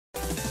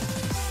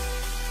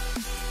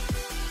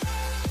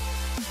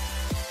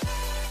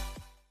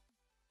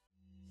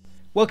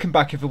Welcome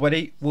back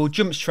everybody. We'll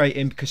jump straight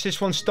in because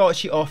this one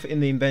starts you off in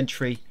the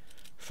inventory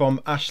from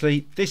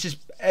Ashley. This is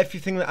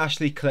everything that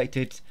Ashley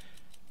collected.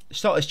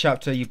 Start this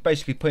chapter, you've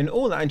basically put in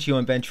all that into your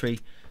inventory.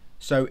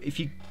 So if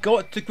you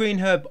got the green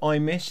herb I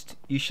missed,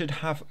 you should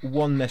have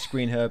one less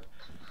green herb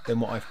than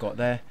what I've got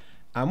there.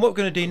 And what we're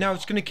going to do now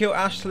is going to kill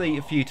Ashley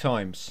a few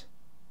times.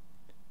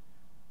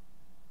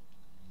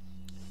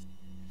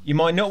 You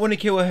might not want to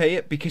kill her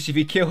here, because if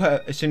you kill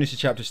her as soon as the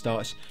chapter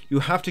starts,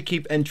 you'll have to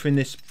keep entering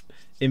this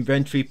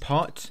inventory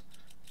part.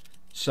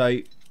 So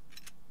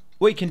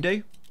what you can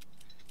do,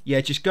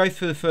 yeah, just go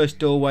through the first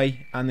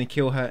doorway and then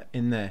kill her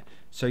in there.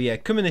 So yeah,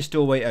 come in this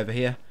doorway over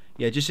here.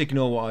 Yeah, just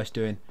ignore what I was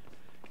doing.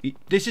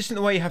 This isn't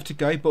the way you have to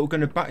go, but we're going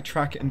to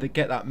backtrack and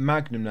get that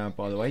magnum now,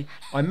 by the way.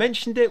 I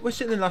mentioned it,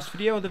 was it in the last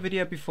video or the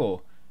video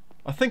before?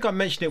 I think I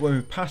mentioned it when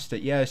we passed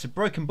it. Yeah, it's a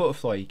broken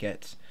butterfly you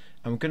get,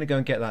 and we're going to go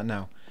and get that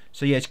now.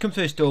 So yeah, just come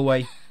through this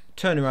doorway,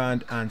 turn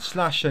around and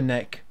slash her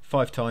neck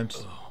 5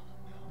 times. Oh,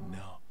 no.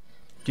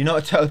 Do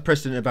not tell the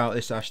president about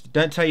this, Ash.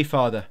 Don't tell your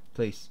father,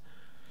 please.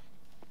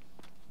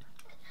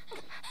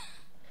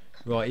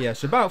 Right, yeah,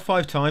 so about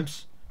 5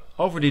 times.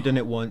 I've already done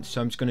it once,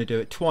 so I'm just going to do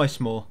it twice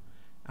more,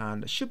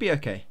 and it should be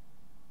okay.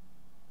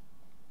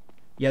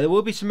 Yeah, there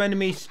will be some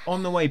enemies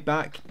on the way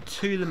back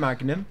to the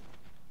magnum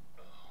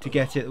to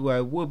get it.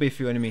 There will be a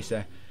few enemies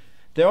there.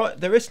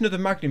 There is another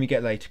magnum you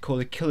get later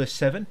called a Killer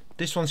 7.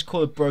 This one's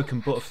called a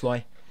Broken Butterfly.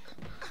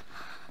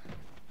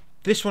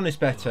 This one is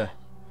better.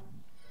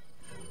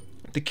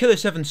 The Killer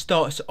 7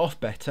 starts off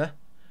better,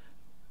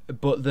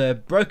 but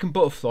the Broken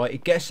Butterfly,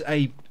 it gets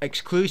a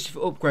exclusive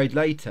upgrade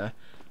later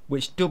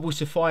which doubles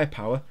the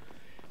firepower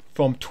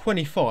from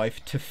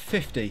 25 to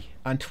 50,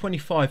 and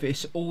 25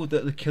 is all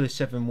that the Killer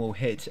 7 will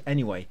hit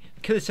anyway.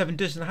 The Killer 7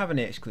 doesn't have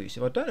any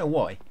exclusive, I don't know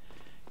why.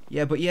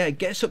 Yeah, but yeah, it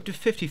gets up to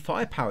 50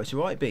 firepower, it's a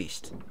right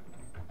beast.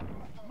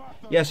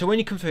 Yeah, so when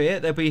you come through here,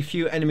 there'll be a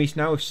few enemies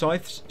now with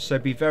scythes, so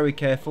be very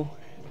careful.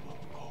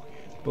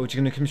 But we're just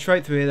going to come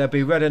straight through here. There'll be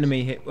a red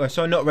enemy here. Well,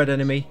 sorry, not red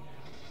enemy.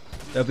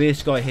 There'll be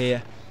this guy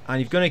here,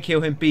 and you're going to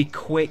kill him. Be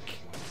quick,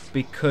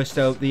 because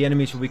the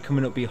enemies will be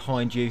coming up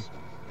behind you.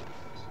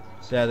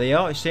 There they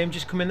are. You see him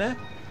just coming there?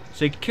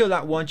 So you can kill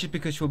that one just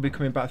because we'll be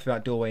coming back through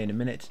that doorway in a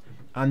minute.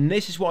 And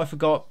this is what I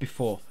forgot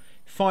before.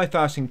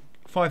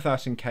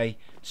 5,000k,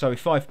 sorry,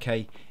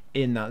 5k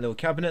in that little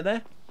cabinet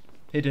there,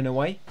 hidden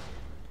away.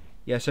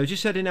 Yeah, so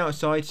just heading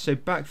outside, so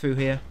back through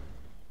here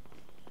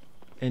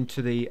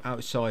into the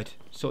outside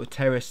sort of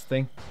terrace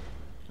thing,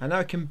 and now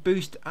I can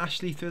boost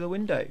Ashley through the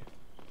window.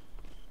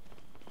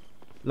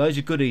 Loads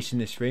of goodies in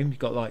this room. You've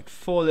got like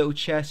 4 little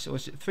chests, or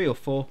is it 3 or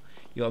 4?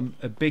 You got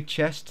a big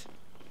chest.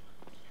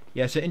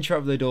 Yeah, so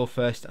interact with the door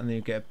first, and then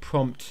you get a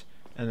prompt,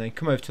 and then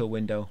come over to a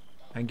window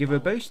and give her a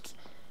boost.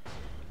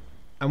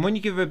 And when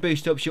you give her a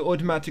boost up, she'll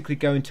automatically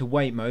go into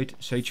wait mode,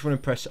 so you just want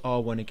to press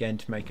R1 again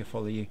to make her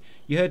follow you.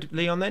 You heard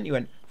Leon then? You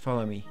went,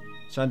 follow me.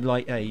 Sounded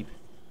like Abe.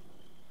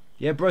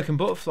 Yeah, Broken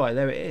Butterfly,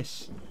 there it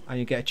is. And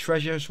you get a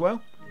treasure as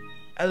well.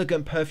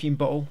 Elegant perfume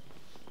bottle.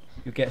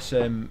 You'll get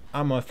some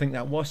ammo, I think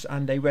that was,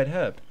 and a red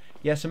herb.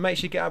 Yeah, so make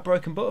sure you get our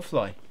Broken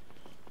Butterfly.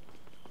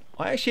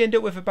 I actually end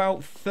up with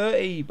about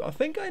 30, I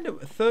think I end up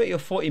with 30 or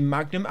 40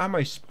 magnum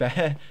ammo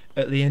spare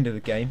at the end of the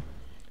game.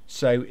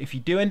 So if you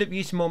do end up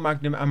using more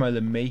magnum ammo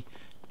than me,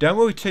 don't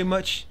worry too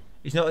much,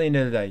 it's not the end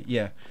of the day.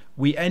 Yeah,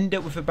 we end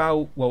up with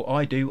about, well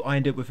I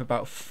end up with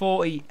about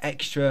 40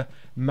 extra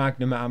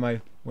magnum ammo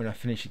when I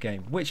finish the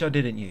game, which I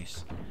didn't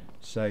use.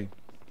 So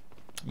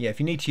yeah, if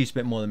you need to use a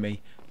bit more than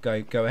me,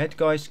 go ahead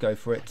guys, go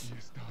for it.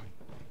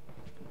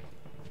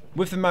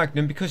 With the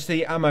magnum, because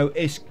the ammo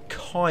is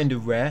kind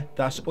of rare,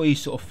 that's all you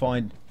sort of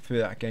find through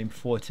that game,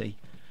 40.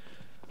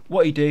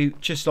 What you do,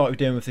 just like we're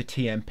doing with the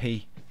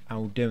TMP, and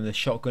we'll do with the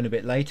shotgun a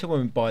bit later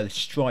when we buy the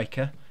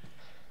striker,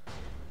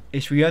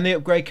 is we only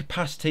upgrade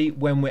capacity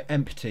when we're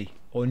empty,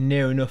 or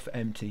near enough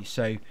empty.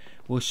 So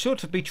we'll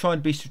sort of be trying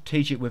to be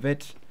strategic with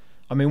it.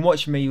 I mean,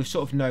 watch me, you'll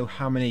sort of know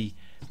how many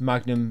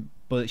magnum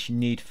bullets you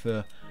need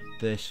for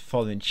this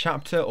following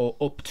chapter, or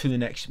up to the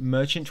next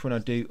merchant when I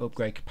do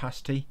upgrade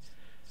capacity.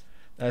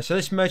 So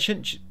this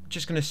merchant,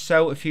 just going to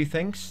sell a few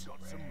things.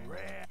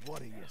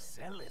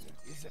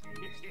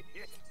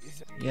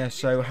 Yeah,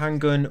 so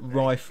handgun,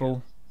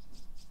 rifle,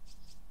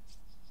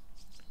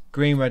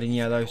 green, red and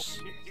yellows,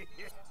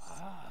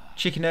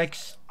 chicken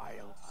eggs,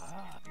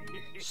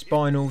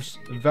 spinals,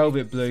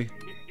 velvet blue.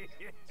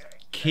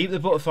 Keep the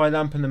butterfly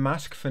lamp and the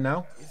mask for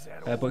now,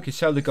 but we can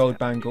sell the gold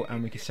bangle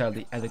and we can sell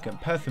the elegant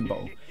perfume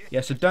bottle.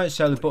 Yeah, so don't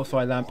sell the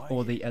butterfly lamp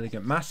or the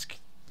elegant mask.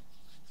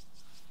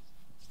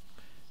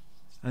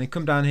 And then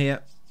come down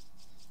here.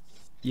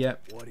 Yeah,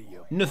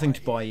 nothing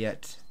to buy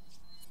yet.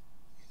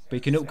 But you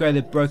can upgrade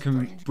the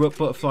broken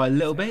butterfly a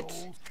little bit.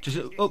 Just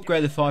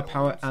upgrade the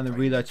firepower and the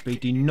reload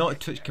speed. Do not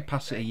touch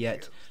capacity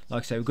yet.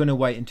 Like I say, we're going to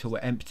wait until we're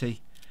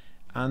empty.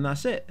 And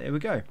that's it. There we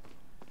go.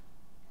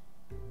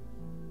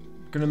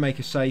 Going to make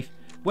a save.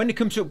 When it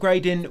comes to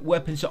upgrading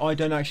weapons that I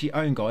don't actually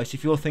own, guys,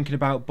 if you're thinking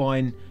about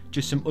buying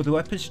just some other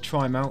weapons to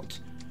try them out,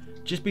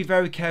 just be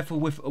very careful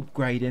with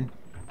upgrading.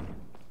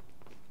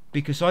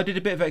 Because I did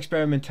a bit of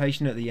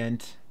experimentation at the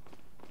end.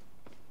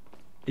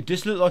 It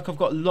does look like I've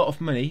got a lot of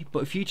money,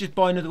 but if you just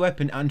buy another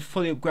weapon and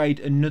fully upgrade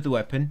another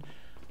weapon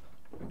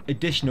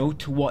additional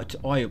to what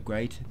I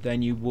upgrade,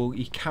 then you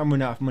can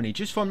run out of money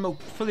just from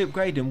fully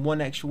upgrading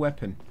one extra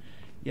weapon.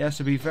 Yeah,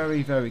 so be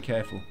very, very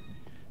careful.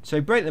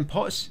 So break them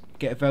pots,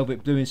 get a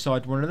velvet blue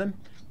inside one of them,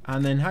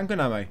 and then handgun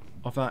ammo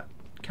off that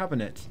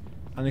cabinet,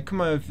 and then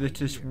come over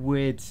to this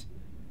weird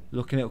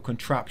looking little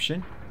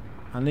contraption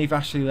and leave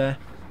Ashley there.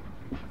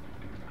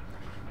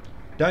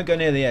 Don't go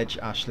near the edge,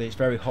 Ashley, it's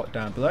very hot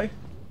down below.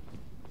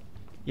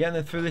 Yeah, and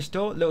then through this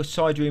door, little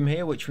side room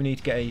here, which we need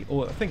to get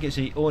I think it's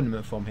the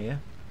ornament from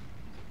here.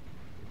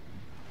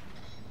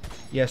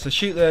 Yeah, so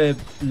shoot the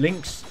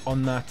links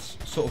on that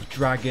sort of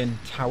dragon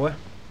tower,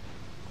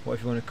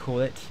 whatever you want to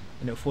call it,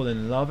 and it'll fall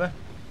in the lava.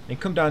 And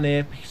come down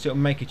here, sort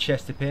of make a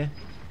chest appear.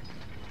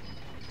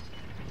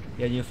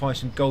 Yeah, you'll find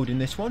some gold in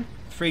this one.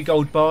 3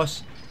 gold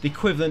bars, the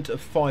equivalent of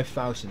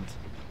 5,000.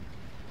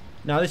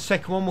 Now this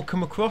second one will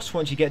come across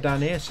once you get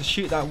down here, so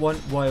shoot that one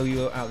while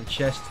you're out of the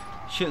chest.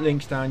 Shoot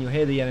links down, you'll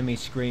hear the enemy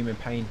scream in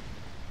pain.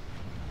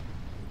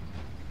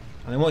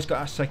 And then once got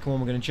that second one,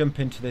 we're going to jump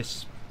into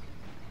this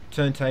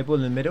turntable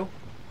in the middle.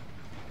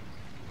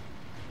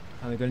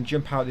 And we're going to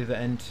jump out the other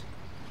end.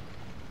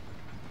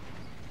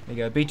 There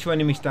you go, be 2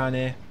 enemies down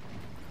here.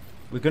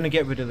 We're going to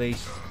get rid of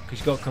these, because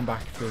you've got to come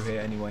back through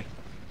here anyway.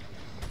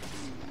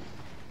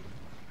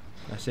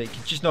 That's it, you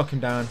can just knock them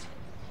down.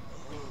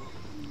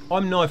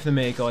 I'm knifing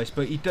them here, guys,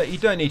 but you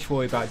don't need to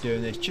worry about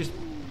doing this. Just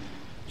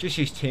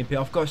use TMP.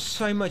 I've got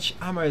so much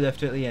ammo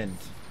left at the end.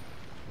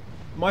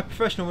 My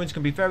professional runs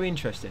can be very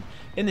interesting.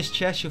 In this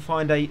chest you'll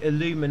find a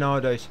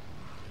Illuminado's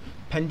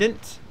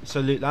pendant, so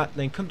loot that.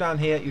 Then come down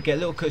here, you get a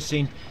little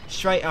cutscene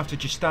straight after.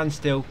 Just stand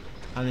still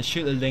and then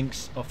shoot the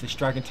links off this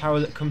dragon tower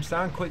that comes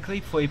down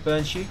quickly before he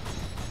burns you.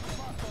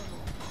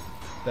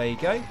 There you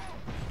go.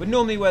 But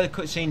normally where the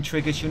cutscene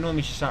triggers, you're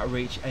normally just out of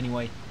reach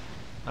anyway.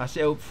 That's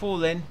it, it'll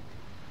fall in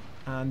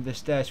and the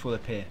stairs will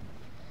appear.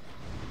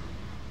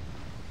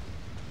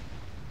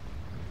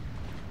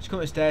 Just come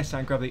up the stairs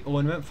and grab the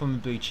ornament from the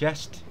blue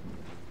chest.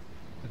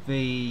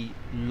 The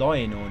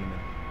lion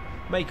ornament.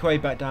 Make your way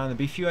back down. There'll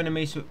be a few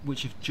enemies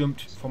which have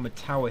jumped from a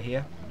tower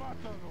here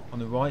on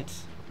the right.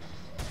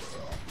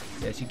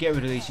 Yeah, so get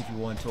rid of these if you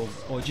want,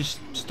 or just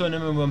stun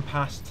them and run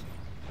past.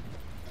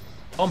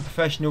 On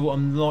professional,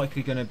 I'm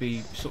likely going to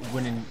be sort of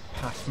running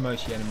past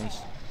most of the enemies.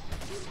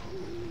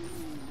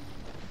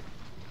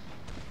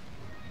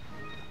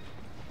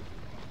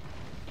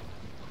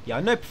 Yeah,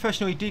 I know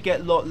professional you do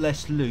get a lot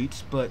less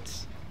loot,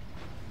 but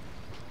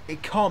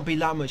it can't be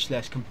that much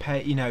less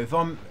compared. You know,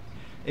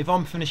 if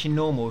I'm finishing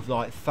normal with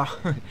like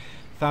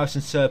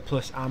 1,000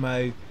 surplus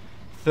ammo,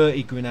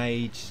 30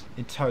 grenades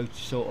in total,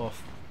 sort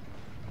of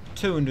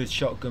 200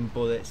 shotgun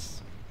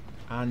bullets,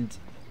 and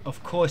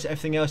of course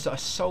everything else that I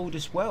sold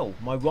as well.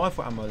 My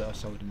rifle ammo that I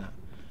sold in that.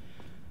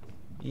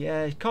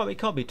 Yeah, it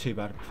can't be too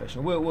bad a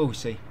professional. We'll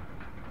see.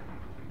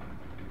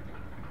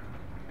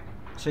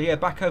 So yeah,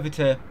 back over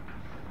to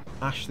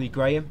Ashley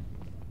Graham,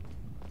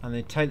 and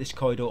then take this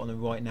corridor on the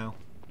right now,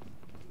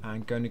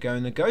 and going to go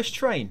in the ghost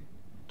train.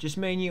 Just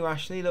me and you,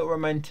 Ashley, little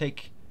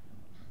romantic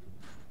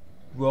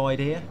ride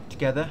here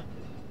together.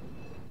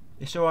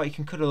 It's alright, you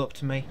can cuddle up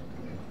to me.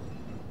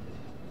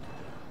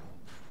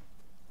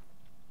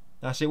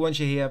 That's it, once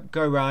you're here,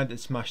 go around and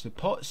smash the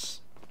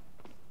pots.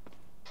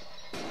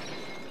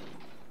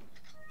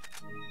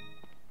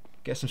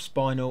 Get some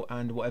spinal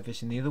and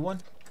whatever's in the other one.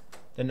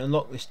 Then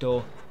unlock this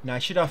door. Now I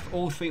should have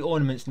all 3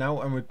 ornaments now,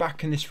 and we're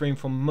back in this room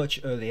from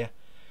much earlier.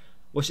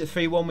 Was it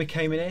 3-1 we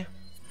came in here?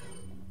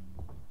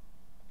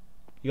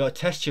 You gotta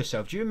test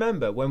yourself. Do you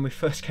remember when we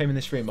first came in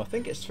this room? I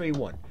think it's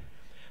 3-1.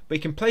 But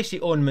you can place the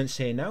ornaments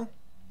here now.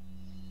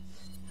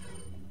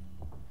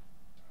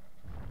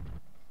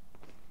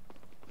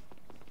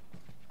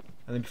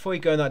 And then before you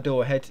go in that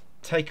door ahead,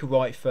 take a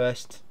right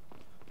first.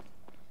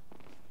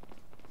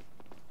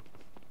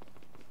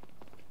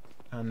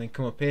 And then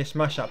come up here,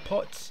 smash that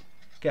pot,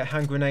 get a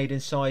hand grenade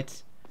inside,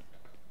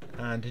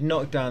 and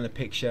knock down the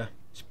picture.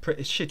 It's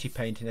shitty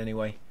painting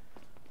anyway.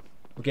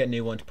 We'll get a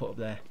new one to put up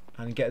there,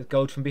 and get the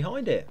gold from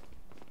behind it.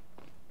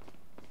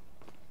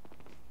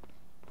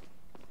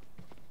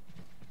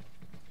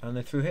 And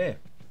then through here.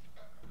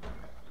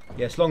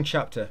 Yes, long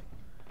chapter.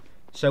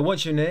 So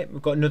once you're in it,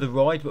 we've got another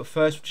ride, but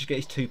first we'll just get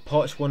these 2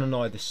 pots, one on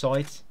either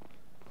side.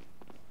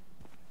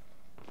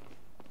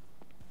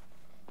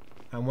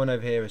 And one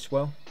over here as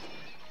well.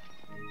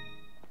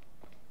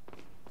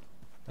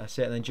 That's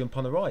it, and then jump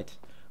on the ride.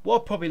 What I'll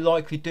probably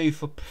likely do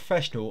for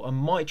professional, I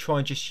might try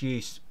and just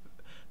use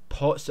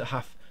pots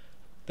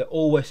that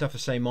always have the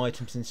same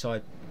items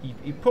inside.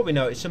 You probably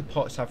know it. Some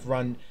pots have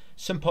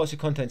some pots of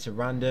contents are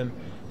random.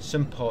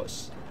 Some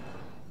pots,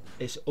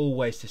 it's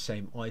always the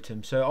same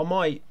item. So I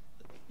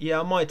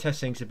might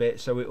test things a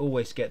bit, so we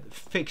always get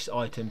fixed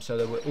items, so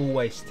that we're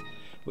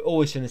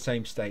always in the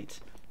same state,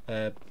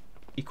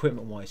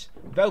 equipment wise.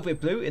 Velvet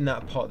blue in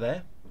that pot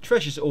there.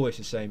 Treasure's always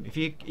the same. If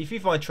you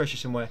find treasure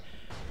somewhere,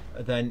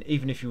 then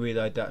even if you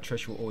reload, that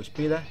treasure will always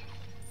be there.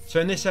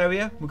 So in this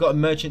area, we've got a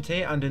merchant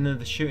here and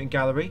another shooting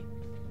gallery.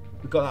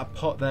 We've got that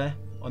pot there,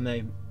 on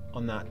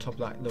that top of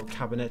that little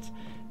cabinet,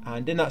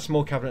 and in that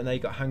small cabinet there you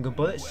got handgun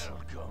bullets.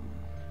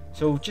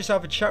 So we'll just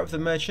have a chat with the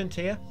merchant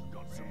here.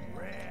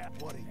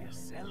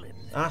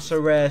 That's a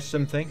rare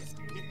something.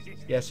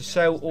 Yeah, so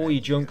sell all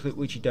your junk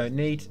which you don't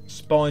need.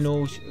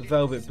 Spinals,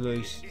 velvet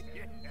blues,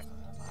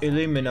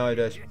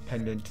 Illuminado's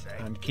pendant,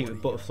 and keep a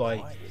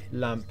butterfly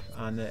lamp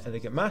and an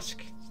elegant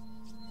mask.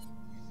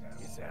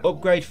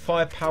 Upgrade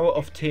firepower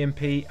of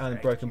TMP and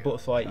a broken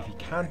butterfly if you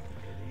can,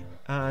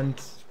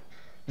 and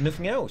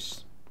nothing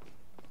else.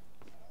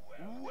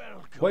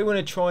 What you want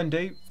to try and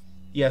do,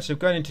 yeah, so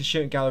going into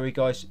shooting gallery,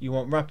 guys, you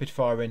want rapid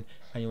firing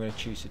and you want to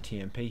choose the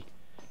TMP.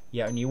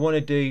 Yeah, and you want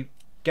to do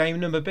game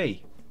number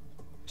B.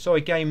 Sorry,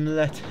 game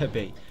letter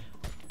B.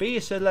 B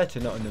is a letter,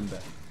 not a number.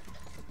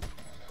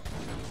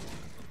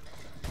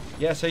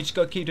 Yeah, so you just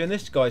got to keep doing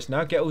this, guys.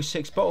 Now get all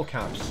 6 bottle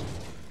caps.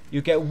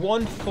 You get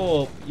one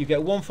for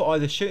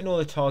either shooting all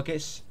the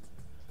targets,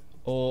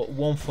 or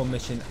one for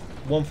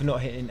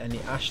not hitting any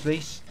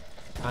Ashleys.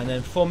 And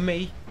then for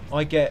me,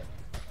 I get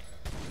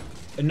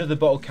another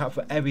bottle cap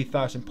for every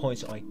 1,000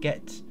 points I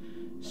get.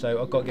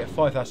 So I've got to get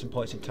 5,000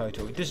 points in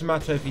total. It doesn't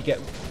matter if you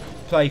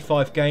play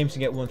 5 games and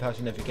get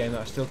 1,000 every game,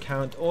 that still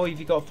count, or if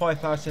you got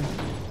 5,000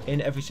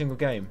 in every single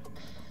game.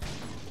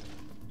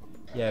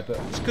 Yeah, but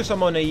it's because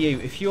I'm on EU.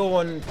 If you're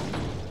on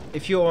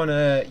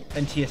a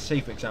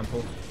NTSC, for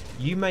example,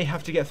 you may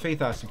have to get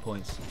 3,000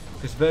 points,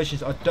 because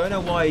versions, I don't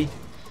know why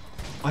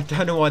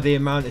the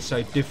amount is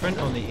so different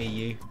on the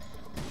EU.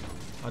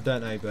 I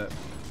don't know, but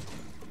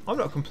I'm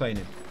not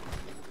complaining.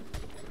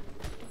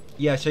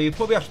 Yeah, so you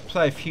probably have to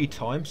play a few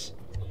times.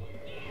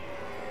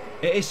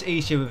 It is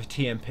easier with a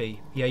TMP.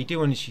 Yeah, you do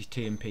want to use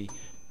TMP.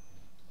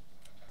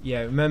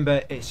 Yeah,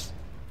 remember it's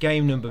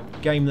game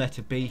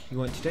letter B you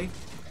want to do.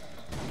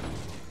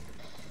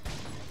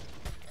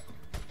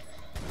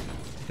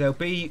 There'll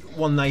be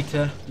one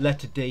later,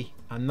 letter D,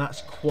 and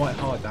that's quite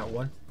hard, that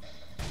one.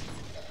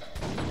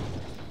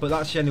 But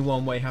that's the only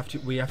one where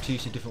we have to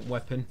use a different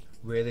weapon,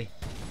 really,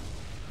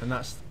 and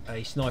that's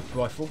a sniper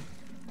rifle.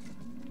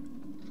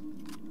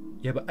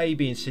 Yeah, but A,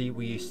 B, and C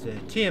we use the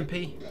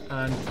TMP,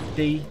 and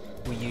D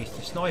we use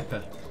the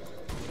sniper.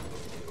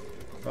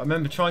 But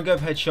remember, try and go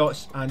for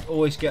headshots, and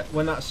always get,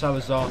 when that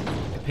Salazar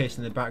appears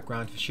in the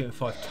background for shooting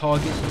 5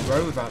 targets in a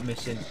row without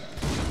missing,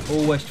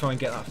 always try and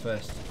get that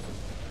first.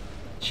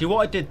 See what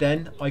I did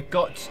then,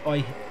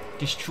 I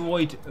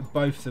destroyed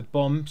both the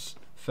bombs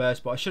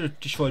first, but I should have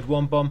destroyed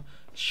one bomb,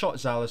 shot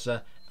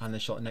Salazar, and then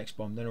shot the next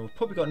bomb. Then I've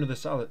probably got another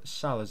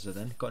Salazar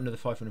then, got another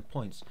 500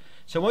 points.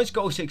 So once you've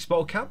got all 6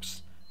 bottle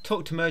caps,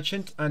 talk to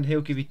merchant and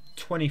he'll give you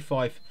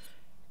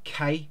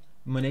 25k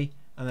money,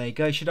 and there you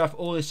go. You should have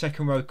all the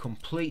second row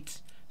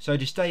complete. So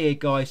just stay here,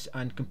 guys,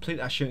 and complete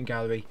that shooting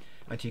gallery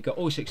until you've got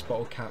all 6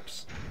 bottle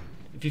caps.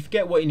 If you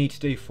forget what you need to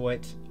do for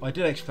it, I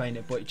did explain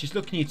it, but just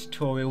look in your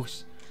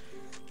tutorials,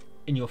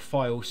 in your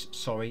files,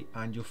 sorry,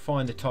 and you'll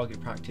find the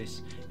target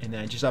practice in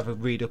there, and just have a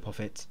read up of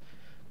it.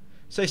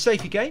 So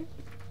save your game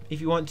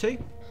if you want to,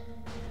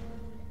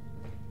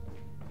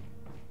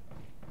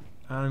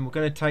 and we're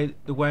going to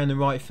take the way on the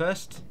right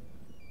first.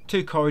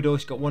 2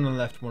 corridors, got one on the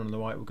left, one on the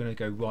right. We're going to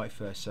go right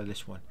first, so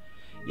this one.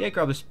 Yeah,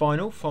 grab the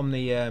spinal from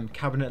the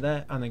cabinet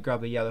there, and then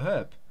grab the yellow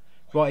herb.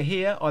 Right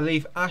here, I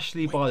leave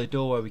Ashley by the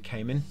door where we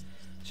came in,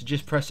 so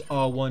just press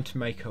R1 to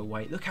make her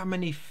wait. Look how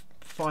many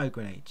fire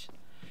grenades.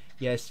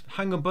 Yes,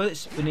 handgun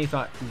bullets beneath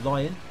that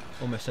lion,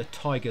 almost a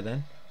tiger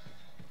then.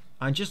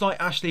 And just like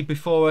Ashley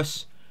before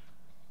us,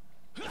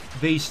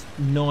 these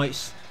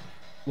knights,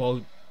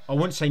 well, I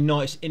wouldn't say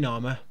knights in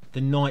armour,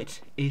 the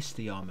knight is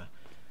the armour.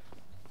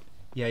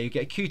 Yeah, you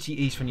get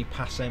QTEs when you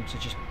pass them, so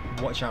just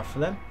watch out for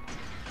them.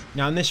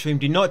 Now in this room,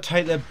 do not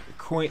take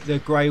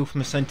the grail from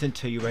the centre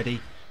until you're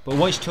ready. But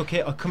once you took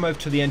it, I'll come over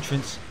to the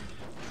entrance,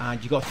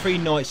 and you've got 3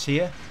 knights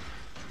here.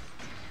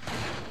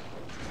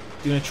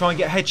 You're going to try and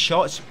get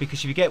headshots, because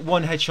if you get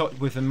one headshot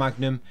with a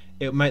magnum,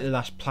 it'll make the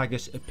last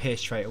Plagas appear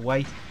straight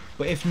away.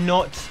 But if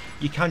not,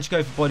 you can just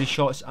go for body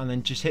shots and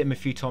then just hit them a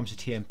few times with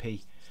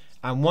TMP.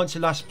 And once the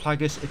last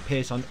Plagas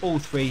appears on all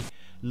 3,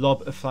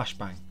 lob a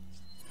flashbang.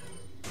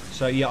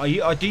 So yeah,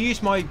 I do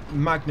use my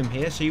magnum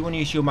here, so you want to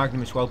use your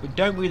magnum as well, but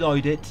don't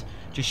reload it.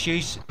 Just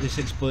use the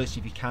 6 bullets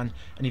if you can.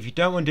 And if you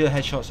don't want to do the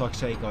headshots, like I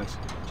say, guys,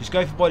 just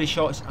go for body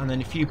shots and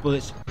then a few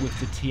bullets with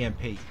the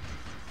TMP.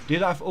 Do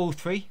that for all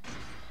 3.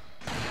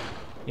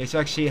 Yeah, so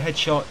actually a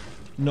headshot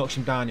knocks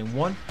him down in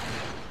 1.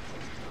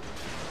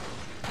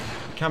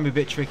 It can be a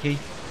bit tricky.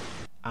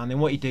 And then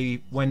what you do,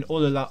 when all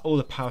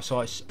the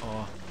parasites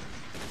are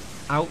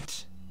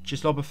out,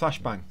 just lob a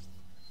flashbang.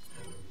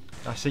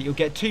 That's it. You'll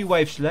get 2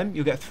 waves to them.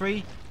 You'll get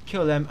 3,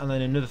 kill them, and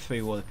then another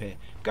 3 will appear.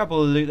 Grab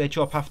all the loot they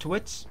drop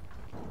afterwards.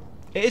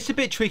 It is a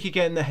bit tricky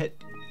getting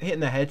hitting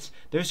their heads.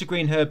 There is a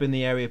green herb in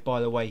the area, by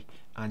the way,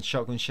 and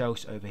shotgun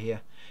shells over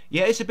here.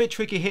 Yeah, it's a bit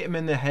tricky hitting them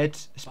in their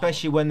heads,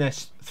 especially when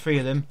there's 3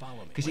 of them,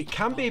 because it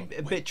can be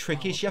a bit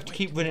tricky. So you have to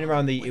keep running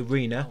around the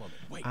arena,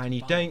 and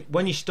you don't.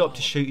 When you stop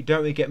to shoot, you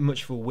don't really get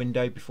much of a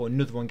window before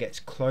another one gets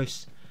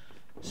close.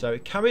 So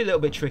it can be a little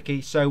bit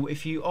tricky. So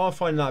if you are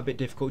finding that a bit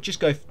difficult, just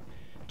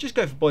just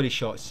go for body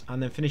shots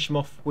and then finish them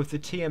off with the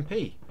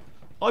TMP.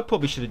 I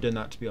probably should have done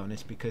that, to be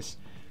honest, because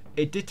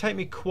it did take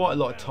me quite a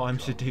lot of time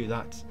to do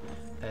that.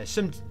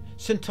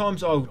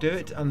 Sometimes I'll do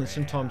it and then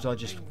sometimes I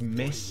just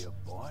miss.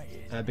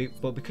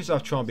 But because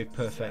I've tried to be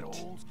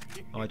perfect,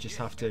 I just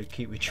have to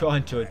keep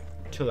retrying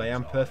till I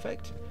am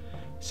perfect.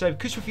 So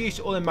because we've used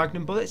all the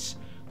Magnum bullets,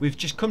 we've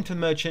just come to the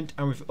merchant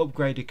and we've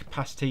upgraded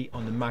capacity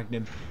on the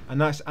Magnum, and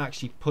that's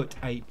actually put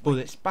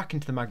bullets back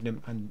into the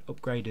Magnum and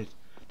upgraded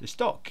the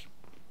stock.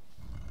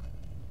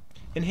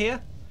 In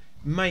here,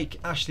 make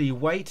actually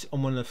weight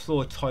on one of the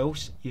floor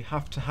tiles. You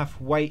have to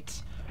have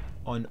weight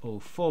on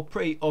all four.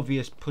 Pretty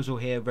obvious puzzle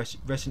here,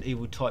 Resident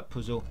Evil type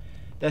puzzle.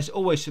 There's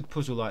always a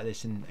puzzle like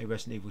this in a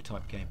Resident Evil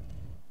type game.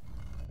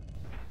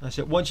 That's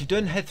it. Once you've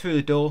done, head through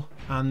the door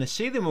and the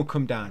ceiling will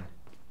come down.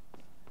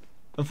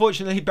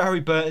 Unfortunately, Barry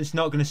Burton's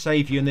not going to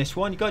save you in this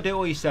one. You've got to do it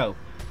all yourself.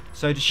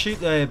 So to shoot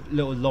the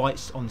little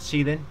lights on the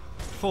ceiling,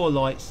 4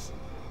 lights,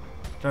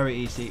 very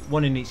easy,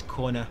 1 in each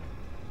corner.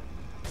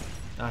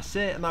 That's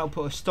it, and that'll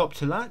put a stop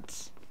to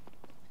that.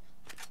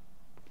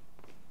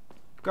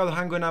 Grab the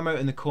handgun ammo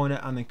in the corner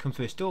and then come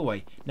through this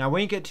doorway. Now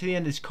when you get to the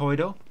end of this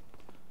corridor,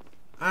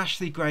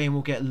 Ashley Graham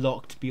will get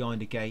locked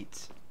behind a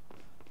gate.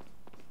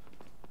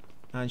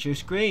 And she'll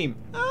scream,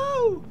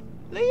 "Oh,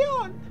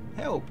 Leon,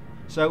 help."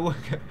 So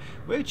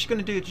we're just going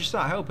to do just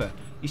that, help her.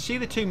 You see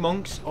the 2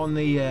 monks on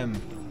the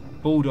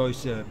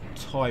bulldozer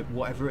type,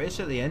 whatever it is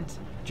at the end.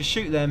 Just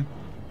shoot them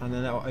and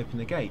then that'll open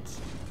the gate.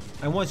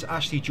 And once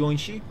Ashley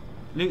joins you,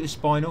 loot the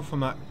spinal from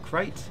that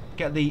crate.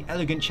 Get the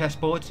elegant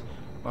chessboard.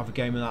 We'll have a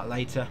game of that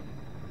later.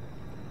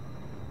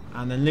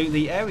 And then loot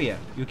the area.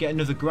 You'll get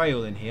another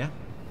grail in here.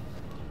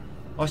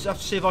 I'll have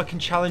to see if I can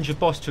challenge a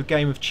boss to a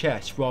game of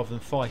chess rather than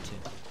fighting.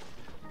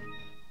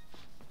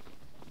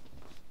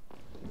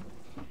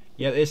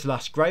 Yeah, there's the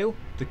last grail,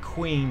 the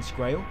Queen's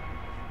Grail.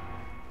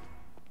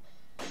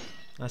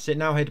 That's it.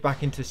 Now head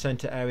back into the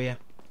centre area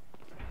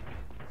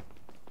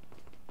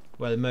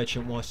where the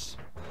merchant was.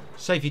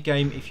 Save your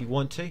game if you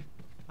want to.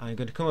 I'm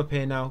going to come up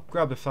here now,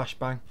 grab a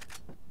flashbang,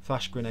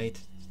 flash grenade.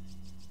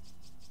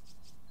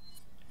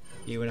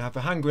 You want to have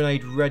a hand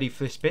grenade ready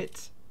for this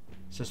bit,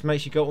 so just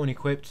make sure you got one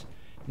equipped.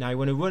 Now you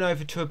want to run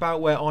over to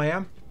about where I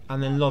am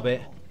and then lob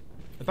it.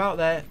 About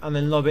there and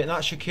then lob it, and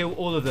that should kill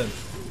all of them.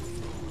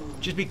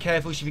 Just be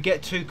careful, so if you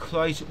get too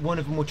close, one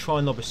of them will try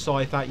and lob a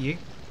scythe at you.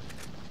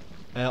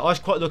 I was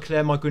quite lucky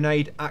there, my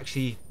grenade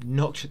actually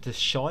knocked the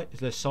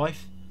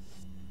scythe.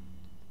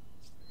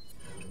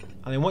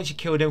 And then once you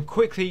kill them,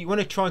 quickly, you want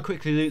to try and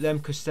quickly loot them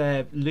because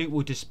their loot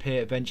will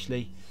disappear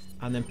eventually.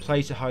 And then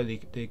place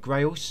the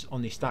grails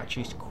on the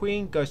statues.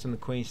 Queen goes on the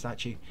Queen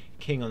statue,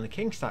 King on the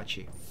King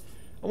statue.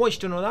 And once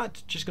you've done all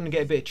that, just going to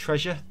get a bit of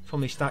treasure from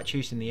the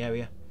statues in the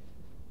area.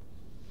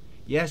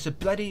 Yeah, it's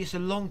a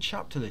long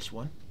chapter, this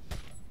one.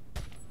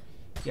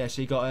 Yeah,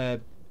 so you got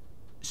a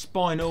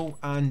spinal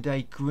and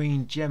a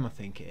green gem, I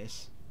think it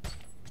is.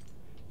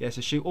 Yeah,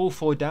 so shoot all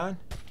 4 down.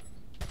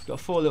 Got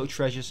 4 little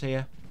treasures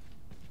here.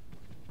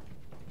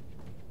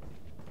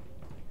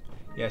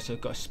 Yeah, so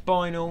I've got a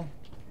spinal,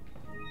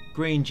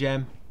 green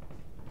gem,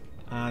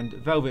 and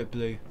velvet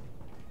blue,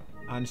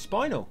 and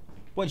spinal.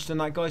 Once you've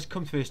done that, guys,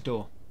 come through this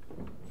door.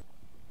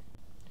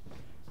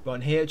 Right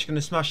in here, just going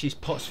to smash these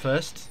pots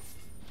first.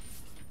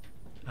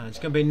 And it's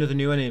going to be another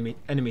new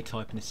enemy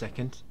type in a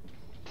second.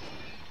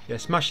 Yeah,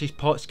 smash these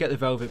pots, get the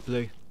velvet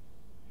blue,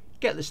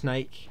 get the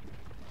snake,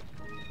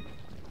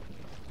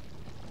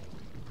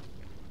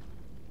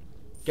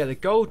 get the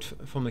gold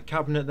from the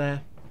cabinet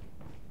there,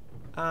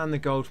 and the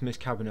gold from this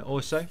cabinet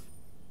also.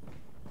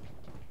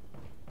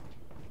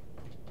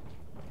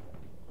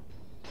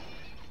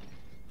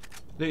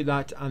 Loot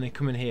that and then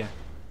come in here.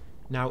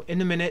 Now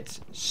in a minute,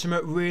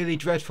 something really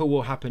dreadful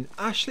will happen.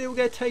 Ashley will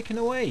get taken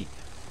away.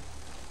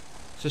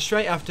 So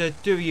straight after,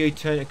 do a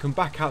U-turn and come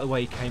back out the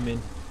way you came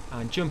in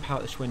and jump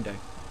out this window.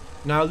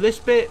 Now this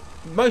bit,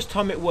 most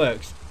time it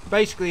works.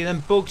 Basically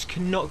them bugs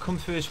cannot come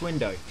through this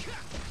window.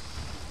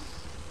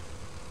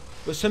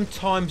 But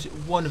sometimes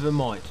one of them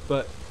might.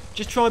 But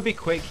just try and be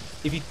quick.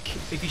 If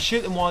you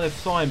shoot them while they're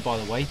flying, by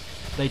the way,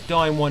 they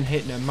die in 1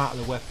 hit no matter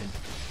the weapon.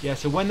 Yeah,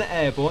 so when they're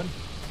airborne,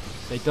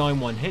 they die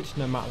in 1 hit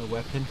no matter the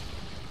weapon.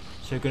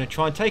 So we're going to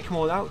try and take them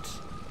all out.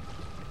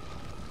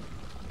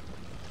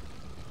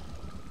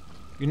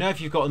 You know if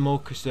you've got them all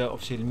because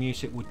obviously the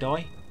music would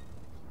die.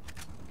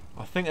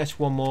 I think there's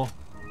one more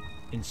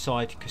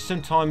inside because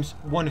sometimes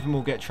one of them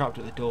will get trapped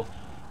at the door.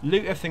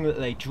 Loot everything that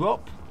they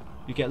drop.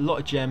 You get a lot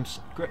of gems.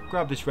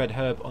 Grab this red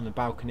herb on the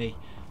balcony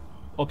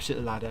opposite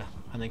the ladder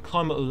and then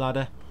climb up the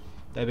ladder.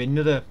 There'll be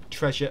another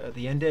treasure at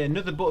the end here.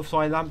 Another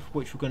butterfly lamp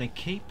which we're going to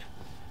keep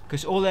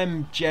because all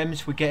them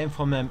gems we're getting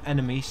from them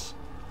enemies,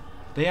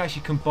 they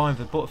actually combine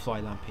with the butterfly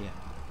lamp here.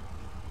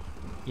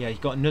 Yeah,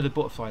 you've got another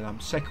butterfly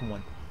lamp, second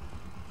one.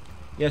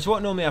 Yeah, so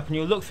what normally happens,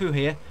 you'll look through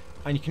here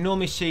and you can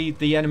normally see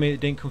the enemy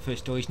that didn't come through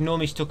this door. He's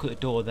normally stuck at the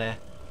door there.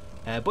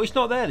 But he's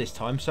not there this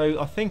time, so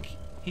I think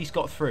he's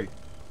got through.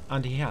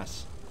 And he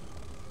has.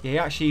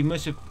 Yeah, he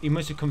must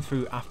have come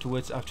through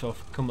afterwards, after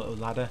I've come up the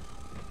ladder.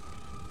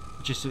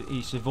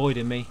 He's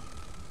avoiding me.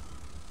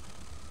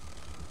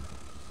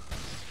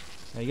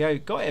 There you go,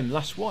 got him,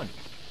 last one.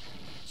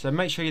 So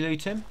make sure you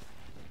loot him.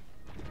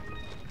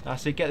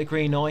 That's it, get the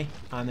green eye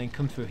and then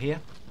come through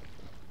here.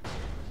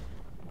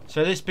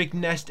 So this big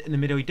nest in the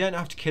middle, you don't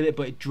have to kill it,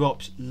 but it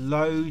drops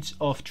loads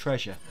of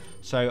treasure.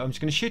 So I'm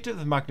just going to shoot it with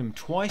the Magnum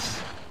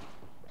twice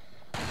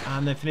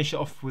and then finish it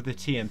off with the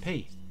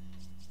TMP.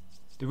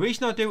 The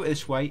reason I do it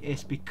this way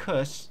is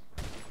because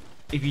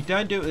if you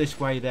don't do it this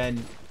way,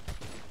 then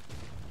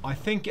I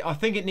think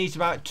it needs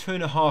about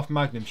 2.5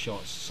 Magnum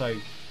shots. So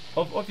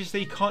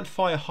obviously you can't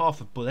fire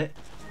half a bullet.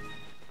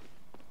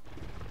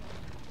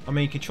 I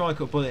mean, you can try and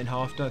cut a bullet in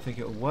half, don't think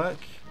it'll work.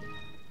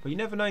 But you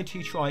never know until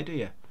you try, do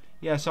you?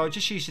 Yeah, so I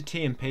just use the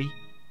TMP.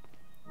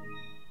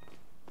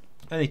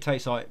 Only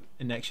takes like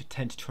an extra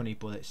 10 to 20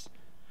 bullets.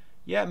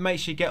 Yeah, make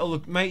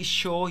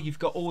sure you've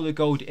got all the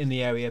gold in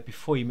the area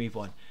before you move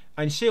on.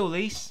 And you see all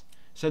these?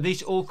 So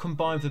these all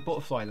combine with the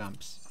butterfly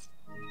lamps.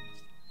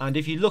 And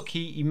if you're lucky,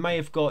 you may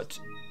have got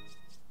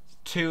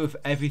 2 of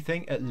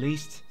everything at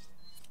least.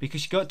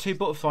 Because you got 2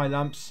 butterfly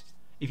lamps.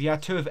 If you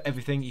had 2 of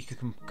everything, you could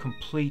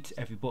complete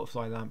every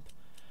butterfly lamp.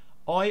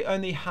 I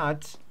only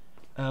had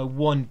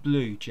 1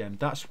 blue gem.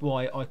 That's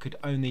why I could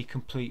only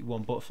complete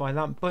 1 butterfly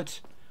lamp.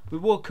 But we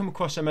will come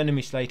across some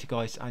enemies later,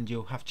 guys, and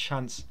you'll have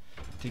chance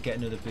to get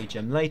another blue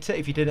gem later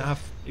if you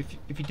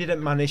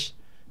didn't manage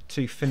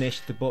to finish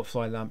the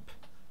butterfly lamp.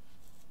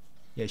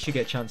 Yeah, you should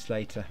get a chance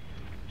later.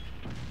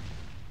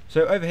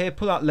 So over here,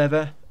 pull out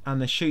lever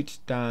and then shoot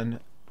down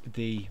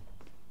the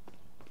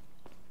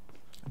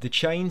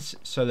chains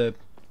so the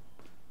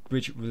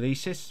bridge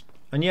releases.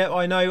 And yeah,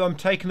 I know I'm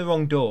taking the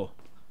wrong door.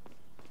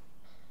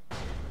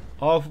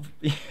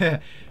 Yeah,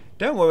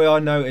 don't worry, I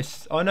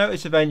notice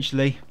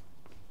eventually.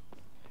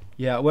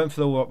 Yeah, I went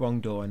for the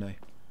wrong door, I know.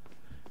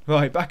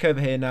 Right, back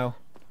over here now,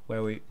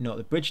 where we knock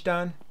the bridge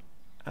down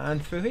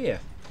and through here.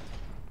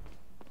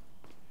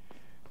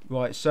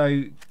 Right,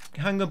 so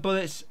handgun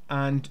bullets,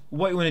 and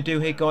what you want to do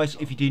here, guys,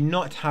 if you do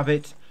not have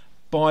it,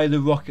 buy the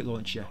rocket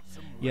launcher.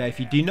 Yeah, if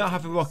you do not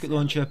have a rocket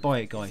launcher, buy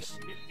it, guys.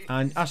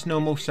 And as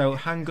normal, so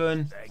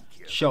handgun,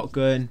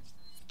 shotgun,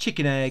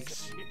 chicken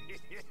eggs,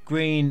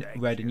 green,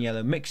 red and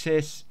yellow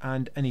mixes,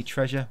 and any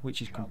treasure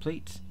which is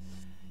complete.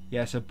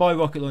 Yeah, so buy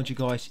rocket launcher,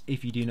 guys,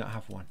 if you do not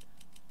have one.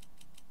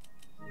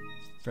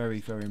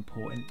 Very, very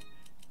important.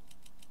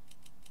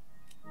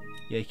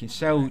 Yeah, you can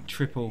sell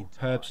triple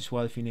herbs as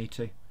well if you need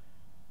to.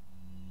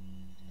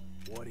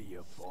 What are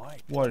you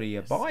buying? What are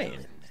you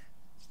buying?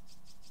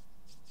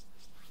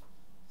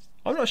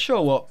 I'm not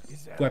sure what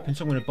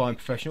weapons I'm going to buy in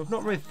professional. I've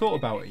not really thought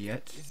about it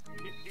yet.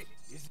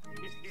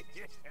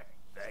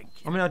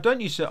 I mean, I don't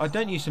use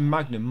a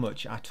Magnum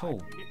much at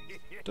all.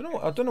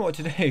 I don't know what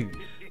to do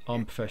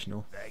on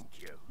professional. Thank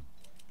you.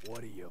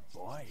 What are you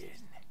buying?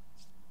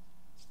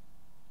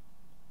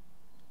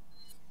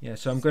 Yeah,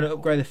 so I'm going to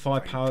upgrade the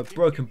firepower.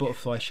 Broken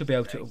butterfly, should be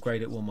able to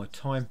upgrade it one more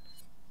time.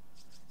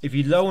 If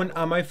you're low on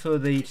ammo for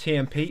the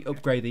TMP,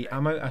 upgrade the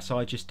ammo as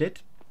I just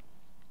did.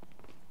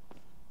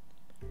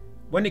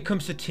 When it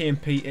comes to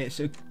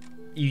TMP,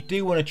 you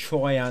do want to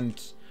try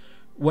and,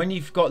 when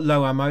you've got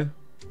low ammo,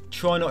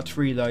 try not to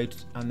reload,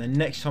 and then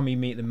next time you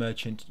meet the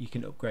merchant, you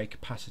can upgrade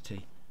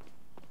capacity.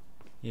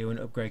 You want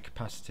to upgrade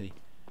capacity.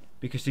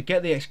 Because to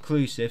get the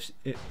exclusives,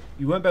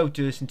 you won't be able to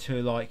do this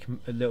until like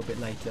a little bit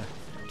later.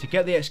 To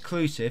get the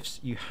exclusives,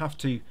 you have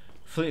to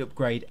fully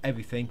upgrade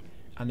everything,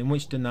 and then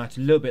once you've done that,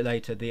 a little bit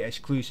later, the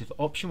exclusive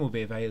option will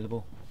be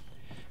available.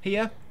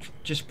 Here,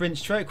 just sprint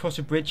straight across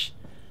the bridge.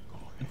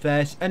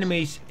 There's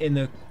enemies in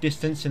the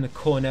distance, in the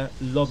corner,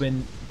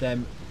 lobbing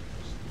them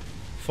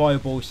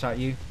fireballs at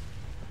you.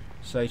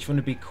 So you just want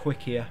to be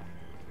quick here.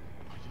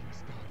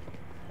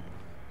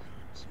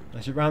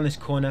 As you round this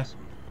corner,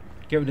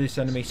 get rid of this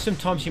enemy.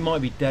 Sometimes you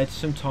might be dead,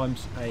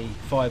 sometimes a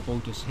fireball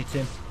just hit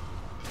him.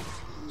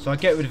 So I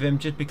get rid of him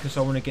just because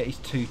I want to get his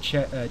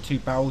two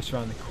barrels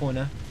around the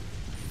corner.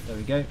 There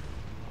we go.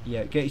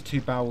 Yeah, get his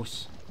 2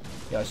 barrels.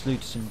 Yeah, let's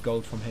loot some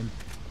gold from him.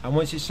 And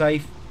once it's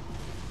safe,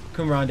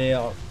 come around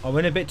here. I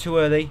went a bit too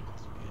early.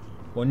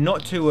 Well,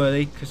 not too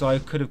early, because I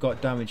could have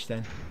got damaged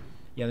then.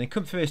 Yeah, and then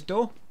come through this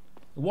door.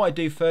 What I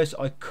do first,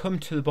 I come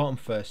to the bottom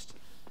first.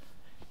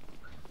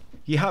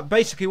 You have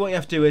basically what you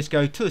have to do is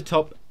go to the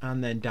top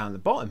and then down the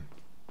bottom.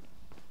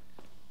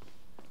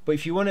 But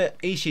if you want to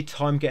ease your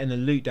time getting the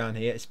loot down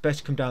here, it's best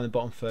to come down the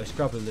bottom first,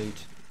 grab the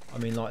loot. I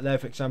mean, like there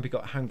for example, you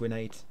got a hand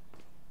grenade.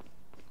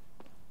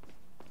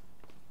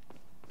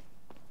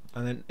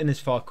 And then in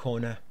this far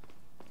corner,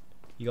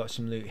 you got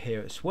some loot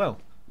here as well.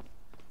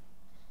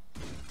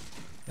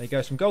 There you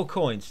go, some gold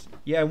coins.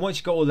 Yeah, and once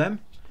you got all them,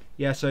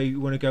 yeah, so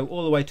you want to go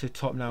all the way to the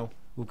top now.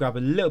 We'll grab a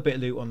little bit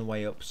of loot on the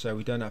way up, so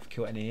we don't have to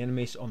kill any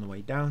enemies on the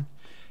way down.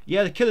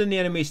 Yeah, the killing the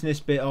enemies in this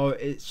bit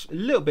it's a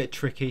little bit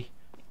tricky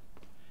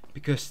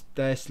because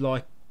there's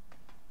like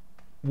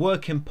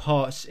working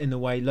parts in the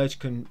way, loads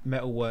of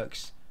metal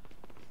works.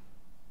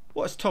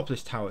 What's top of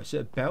this tower? Is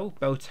it a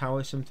bell tower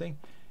or something?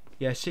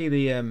 Yeah, see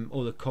the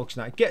all the cogs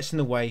now. It gets in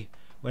the way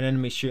when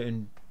enemies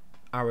shooting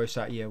arrows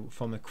at you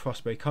from the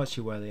crossbow. You can't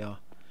see where they are,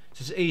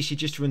 so it's easy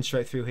just to run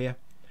straight through here.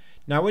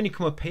 Now when you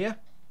come up here,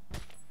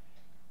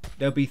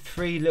 there'll be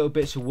 3 little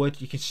bits of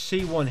wood. You can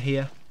see one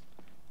here,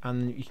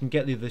 and you can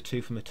get the other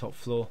 2 from the top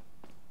floor.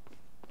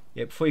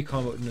 Yeah, before you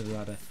climb up another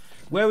ladder.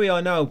 Where we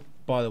are now,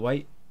 by the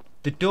way,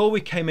 the door we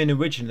came in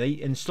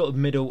originally, in sort of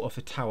middle of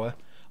the tower,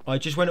 I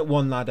just went up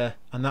 1 ladder,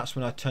 and that's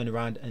when I turned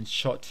around and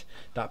shot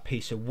that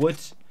piece of wood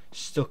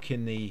stuck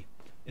in the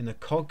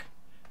cog,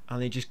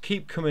 and they just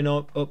keep coming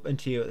up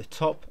until you're at the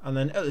top, and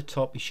then at the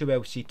top you should be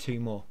able to see 2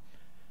 more.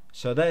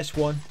 So there's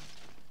 1,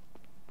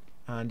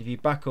 and if you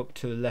back up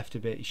to the left a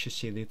bit, you should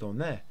see the other one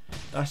there.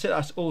 That's it.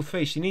 That's all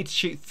 3. So you need to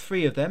shoot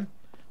 3 of them.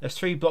 There's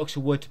 3 blocks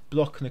of wood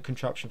blocking the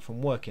contraption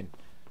from working.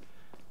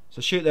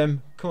 So shoot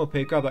them, come up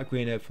here, grab that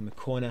green herb from the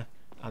corner,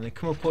 and then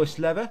come up this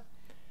lever,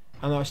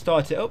 and I'll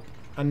start it up,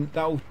 and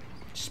that'll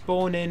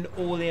spawn in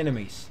all the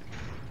enemies.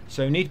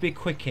 So you need to be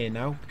quick here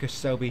now,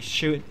 because they'll be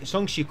shooting. As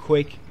long as you're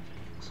quick,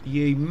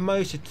 you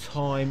most of the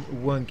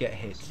time won't get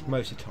hit.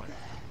 Most of the time.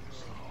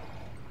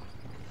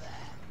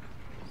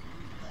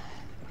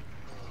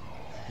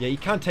 Yeah, you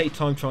can take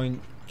time to try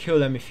and kill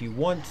them if you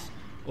want,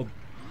 or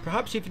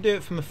perhaps if you do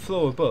it from the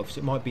floor above, so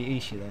it might be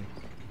easier then.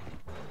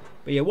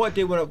 But yeah, what I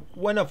do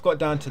when I've got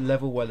down to the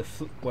level where the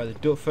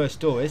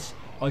first door is,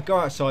 I go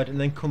outside and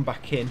then come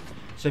back in.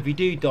 So if you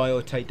do die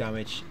or take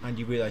damage and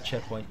you reload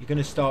checkpoint, you're going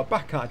to start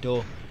back out the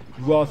door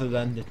rather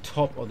than the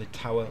top of the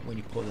tower when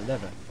you pull the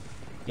lever.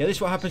 Yeah, this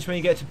is what happens when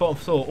you get to the bottom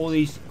floor. All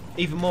these,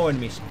 even more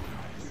enemies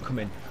come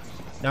in.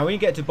 Now when you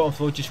get to the bottom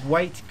floor, just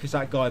wait, because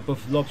that guy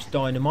above lobs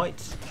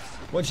dynamite.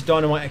 Once the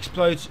dynamite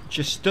explodes,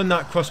 just stun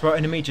that crossbow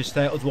enemy just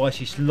there, otherwise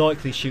he's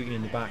likely shooting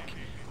in the back.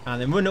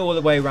 And then run all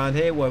the way around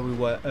here where we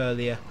were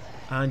earlier,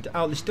 and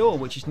out this door,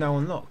 which is now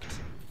unlocked.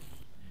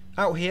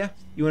 Out here,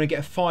 you want to get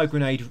a fire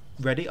grenade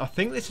ready. I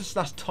think this is the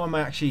last time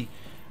I actually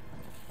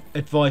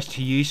advised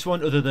to use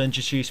one, other than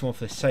just use one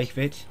for the sake of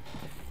it.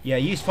 Yeah,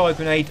 use fire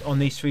grenade on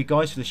these 3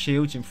 guys with the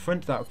shields in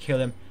front, that will kill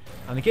them.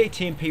 And then get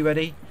your TMP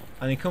ready,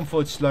 and then come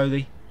forward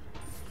slowly.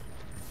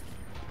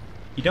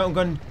 You don't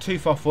go too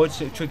far forward,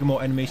 so it'll trigger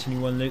more enemies, and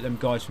you want to loot them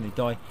guys when they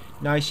die.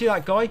 Now you see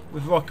that guy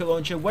with a rocket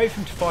launcher, wait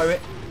for him to fire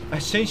it.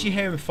 As soon as you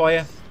hear him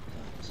fire,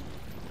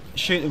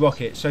 shoot the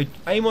rocket. So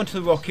aim onto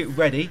the rocket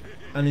ready,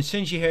 and as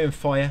soon as you hear him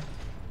fire,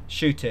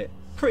 shoot it.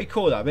 Pretty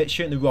cool that bit,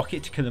 shooting the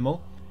rocket to kill them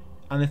all.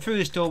 And then through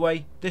this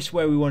doorway, this is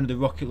where we wanted the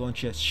rocket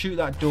launcher. Shoot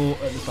that door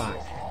at the back.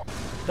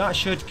 That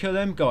should kill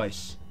them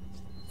guys.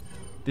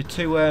 The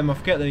 2, I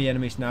forget the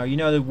enemies now. You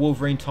know the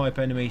Wolverine type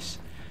enemies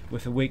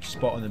with a weak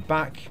spot on the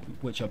back,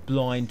 which are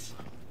blind.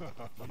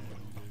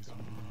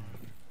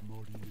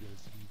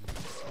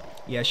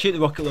 Yeah, shoot the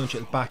rocket launcher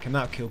at the back, and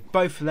that'll kill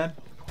both of them.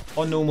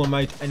 On normal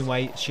mode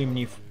anyway, assuming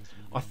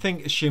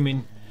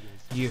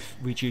you've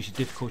reduced the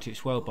difficulty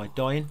as well by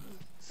dying.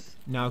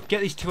 Now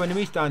get these 2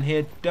 enemies down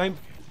here. Don't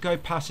go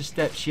past the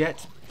steps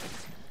yet.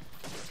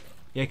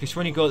 Yeah, because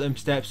when you go up them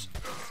steps,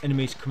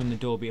 enemies come in the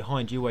door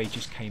behind you where you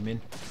just came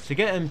in. So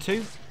get them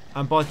 2,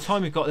 and by the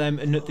time you've got them,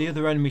 and the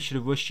other enemy should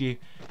have rushed you,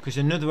 because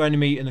another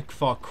enemy in the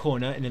far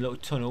corner in a little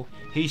tunnel,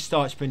 he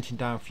starts sprinting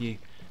down for you.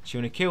 So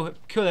you want to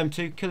kill them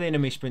 2, kill the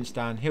enemy sprints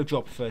down, he'll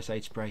drop a first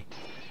aid spray.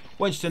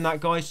 Once you've done that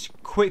guys,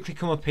 quickly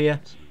come up here,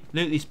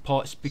 loot these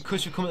pots.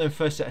 Because we come at them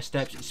first set of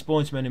steps, it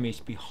spawns some enemies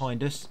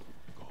behind us.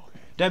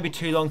 Don't be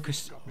too long,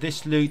 because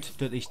this loot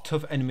that these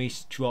tough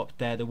enemies drop,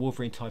 they're the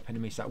Wolverine type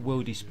enemies that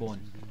will despawn.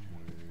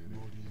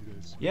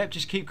 Yep,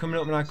 just keep coming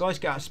up now guys,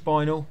 get that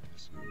spinal.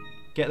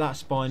 Get that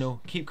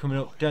spinal, keep coming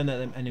up, don't let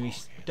them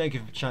enemies, don't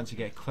give them a chance to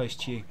get close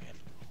to you.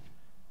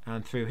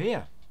 And through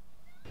here.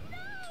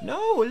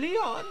 No,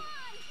 Leon!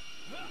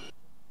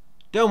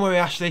 Don't worry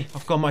Ashley,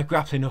 I've got my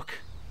grappling hook.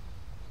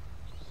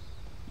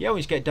 Yeah, we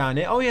just get down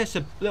here. Oh yeah, it's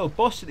a little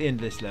boss at the end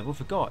of this level,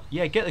 forgot.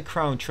 Yeah, get the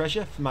crown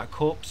treasure from that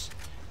corpse.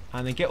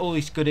 And then get all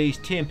these goodies,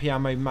 TMP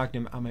ammo,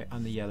 magnum ammo,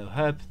 and the yellow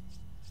herb.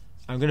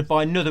 I'm going to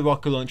buy another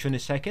rocket launcher in a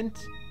second.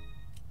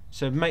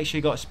 So make sure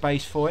you got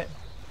space for it.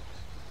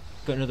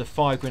 Got another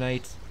fire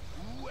grenade.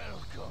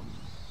 Welcome.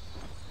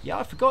 Yeah,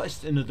 I forgot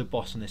it's another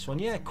boss on this one.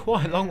 Yeah,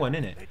 quite a long one,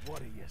 isn't it? What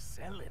are you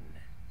selling?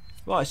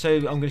 Right, so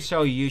I'm going to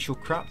sell your usual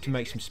crap to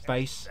make some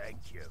space.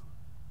 Thank you.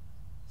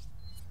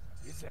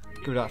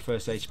 Give it that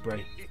first aid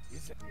spray.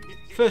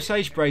 First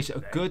aid sprays are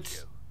good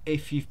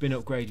if you've been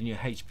upgrading your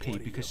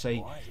HP, because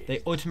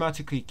they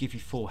automatically give you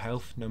full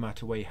health no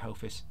matter where your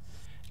health is.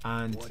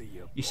 And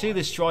you see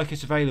the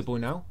strikers available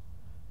now.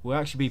 We'll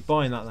actually be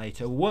buying that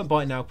later. We won't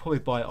buy it now, probably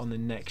buy it on the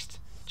next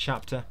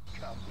chapter.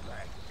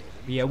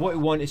 But yeah, what we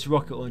want is a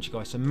rocket launcher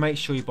guys, so make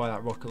sure you buy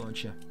that rocket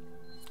launcher.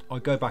 I'll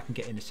go back and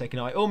get it in a second.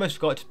 I almost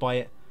forgot to buy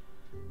it.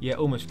 Yeah,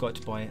 almost forgot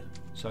to buy it,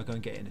 so I'll go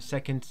and get it in a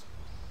second.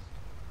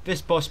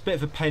 This boss, bit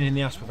of a pain in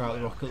the ass without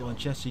the rocket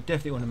launcher, so you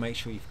definitely want to make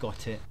sure you've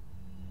got it.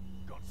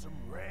 Got some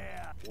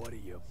rare. What are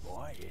you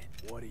buying?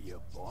 What are you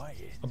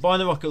buying? I'm buying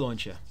the rocket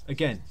launcher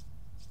again.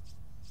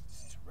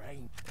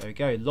 Strange. There we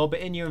go. Lob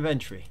it in your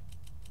inventory.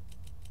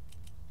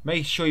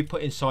 Make sure you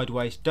put it in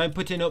sideways. Don't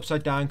put it in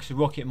upside down, because the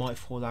rocket might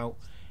fall out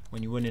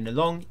when you're running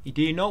along. You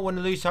do not want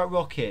to lose that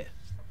rocket.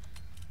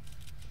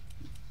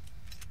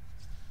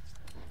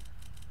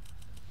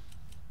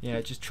 Yeah,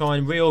 just try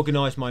and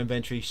reorganise my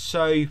inventory.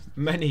 So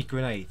many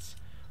grenades.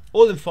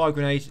 All them fire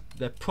grenades,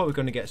 they're probably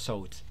going to get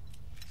sold.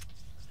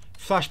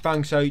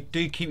 Flashbangs, so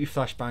do keep your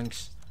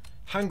flashbangs.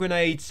 Hand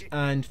grenades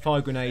and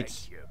fire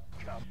grenades.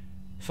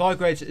 Fire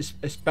grenades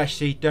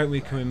especially don't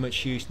really come in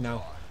much use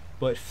now,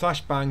 but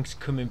flashbangs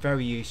come in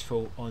very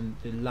useful on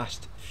the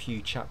last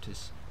few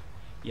chapters.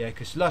 Yeah,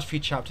 because the last few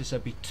chapters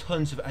there'll be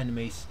tons of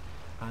enemies,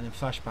 and then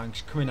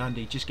flashbangs come in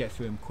handy, just get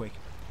through them quick.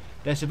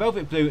 There's a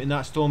velvet blue in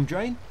that storm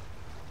drain,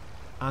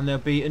 and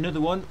there'll be another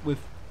one with,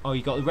 oh,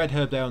 you got the red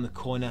herb there on the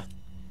corner.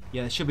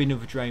 Yeah, there should be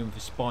another drain with a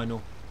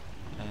spinal.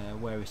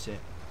 Where is it?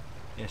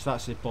 Yes,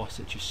 that's the boss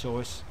that just saw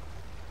us.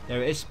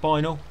 There it is,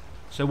 spinal.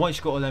 So once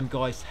you've got all them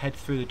guys, head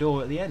through the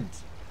door at the end.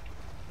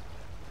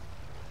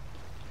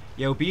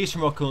 Yeah, we'll be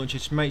using rocket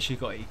launchers to make sure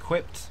you've got it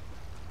equipped.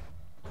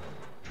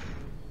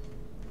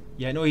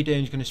 Yeah, and all you're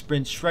doing is going to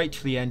sprint straight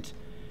to the end.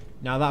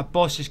 Now that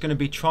boss is going to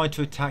be trying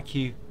to attack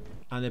you,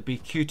 and there'll be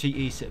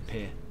QTEs that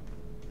appear.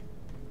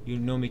 You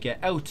normally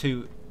get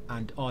L2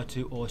 and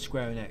R2 or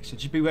square and X, so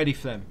just be ready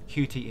for them,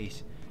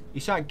 QTEs. You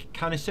see that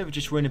canister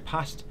just running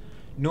past?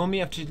 Normally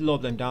you have to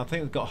lob them down. I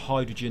think they've got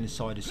hydrogen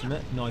inside or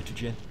something,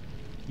 nitrogen.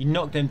 You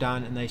knock them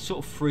down and they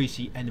sort of freeze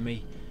the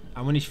enemy,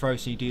 and when he's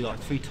frozen you do like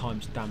 3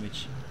 times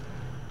damage.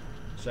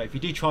 So if you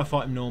do try and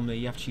fight him normally,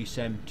 you have to use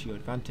them to your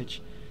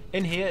advantage.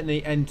 In here in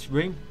the end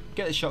room,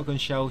 get the shotgun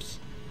shells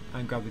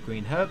and grab the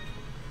green herb,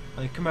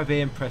 and then come over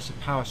here and press the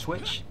power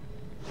switch.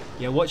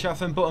 Yeah, watch out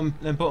for them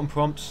button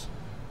prompts.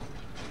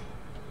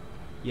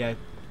 Yeah,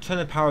 turn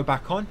the power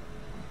back on,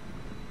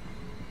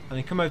 and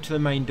then come over to the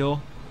main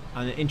door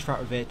and then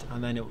interact with it,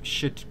 and then it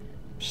should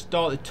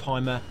start the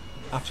timer,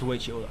 after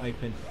which it will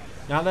open.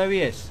 Now there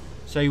he is.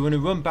 So you want to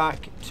run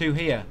back to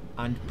here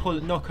and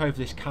knock over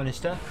this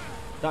canister.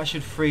 That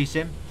should freeze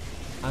him,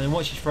 and then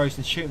once he's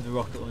frozen, shoot him with the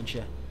rocket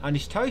launcher, and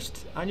he's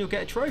toast, and you'll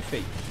get a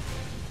trophy.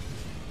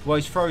 Well,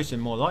 he's frozen,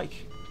 more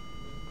like.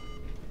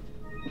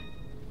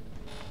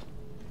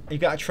 You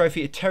got a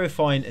trophy, a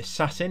terrifying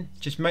assassin.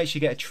 Just make sure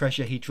you get a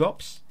treasure he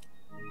drops.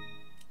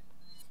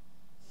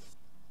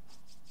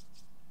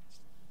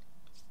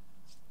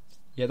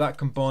 Yeah, that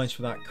combines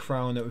with that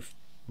crown that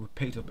we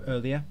picked up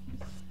earlier.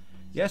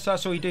 Yes,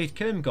 that's all you do to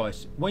kill him,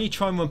 guys. When you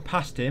try and run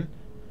past him,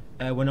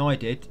 when I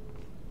did,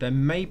 there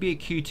may be a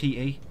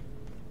QTE.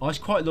 I was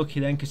quite lucky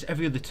then, because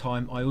every other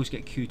time I always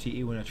get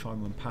QTE when I try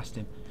and run past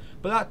him.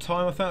 But that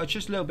time I found it was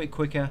just a little bit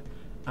quicker,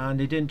 and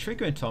it didn't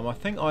trigger in time. I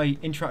think I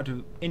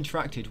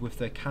interacted with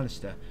the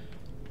canister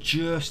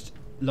just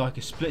like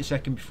a split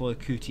second before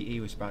the QTE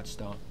was about to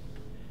start.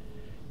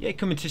 Yeah,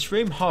 come into this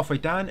room halfway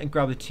down and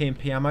grab the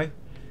TMP ammo, and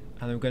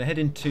then we're going to head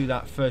into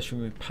that first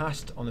room we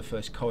passed on the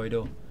first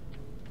corridor.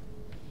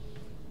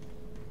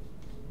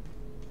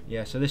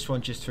 Yeah, so this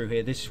one just through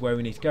here, this is where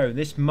we need to go.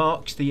 This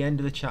marks the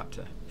end of the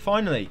chapter.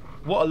 Finally,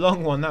 what a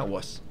long one that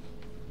was.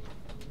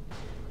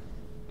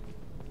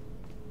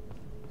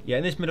 Yeah,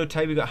 in this middle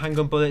table we've got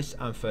handgun bullets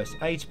and first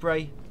aid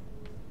spray.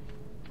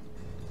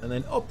 And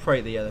then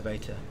operate the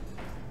elevator.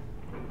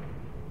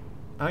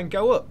 And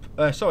go up.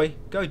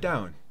 Go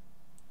down.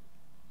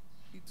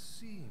 It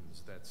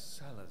seems that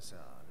Salazar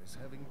is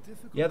having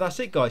difficulty. Yeah, that's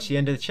it, guys, the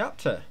end of the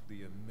chapter.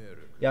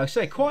 Yeah, I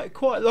say quite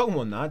a long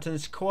one, that, and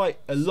it's quite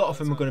a lot of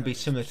them are going to be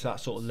similar to that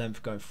sort of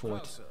length going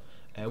forward.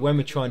 When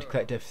we're trying to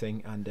collect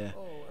everything and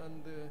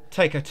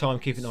take our time,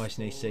 keep it nice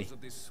and easy.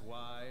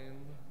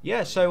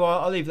 Yeah, so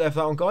I'll leave it there for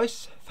that one,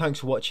 guys. Thanks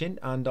for watching,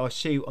 and I'll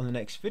see you on the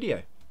next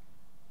video.